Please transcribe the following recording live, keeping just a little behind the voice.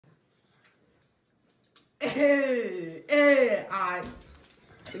Hey, alright.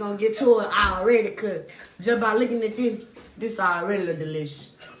 We're gonna get to it already, cause just by looking at this already look delicious.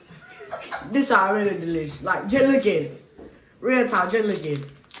 This already delicious. Like, just look at it. Real talk, just look at it.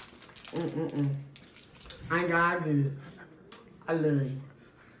 I ain't got good. I love you.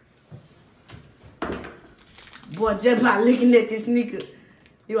 Boy, just by looking at this sneaker,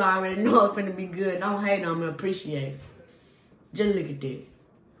 you already know it's finna be good. Don't hate on me, appreciate it. Just look at that.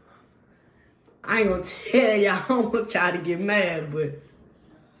 I ain't gonna tell y'all, I don't want y'all to get mad, but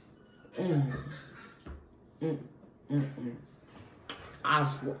I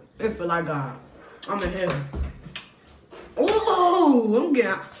swear, it feel like God. I'm in heaven. Oh, I'm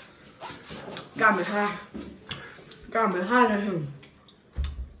getting, got me high. Got me high than him.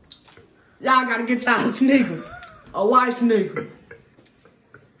 Y'all gotta get y'all a sneaker. A white sneaker.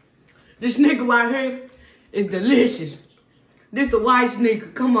 This sneaker right here is delicious. This the white sneaker,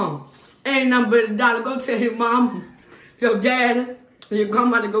 come on. Ain't nothing but $1. Go tell your mom, your daddy, and your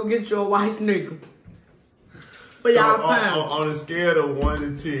grandma to go get you a white sneaker. For y'all pounds. On a scale of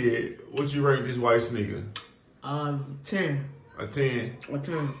 1 to 10, what you rate this white sneaker? 10. A 10? A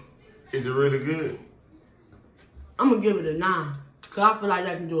 10. Is it really good? I'm gonna give it a 9. Cause I feel like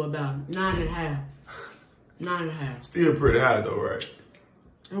I can do about 9.5. 9.5. Still pretty high though, right?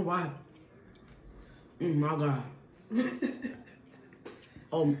 Oh, wow. My God.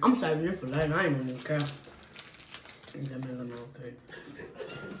 Oh, I'm saving this for later. I ain't gonna even count.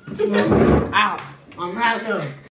 Out. I'm out here.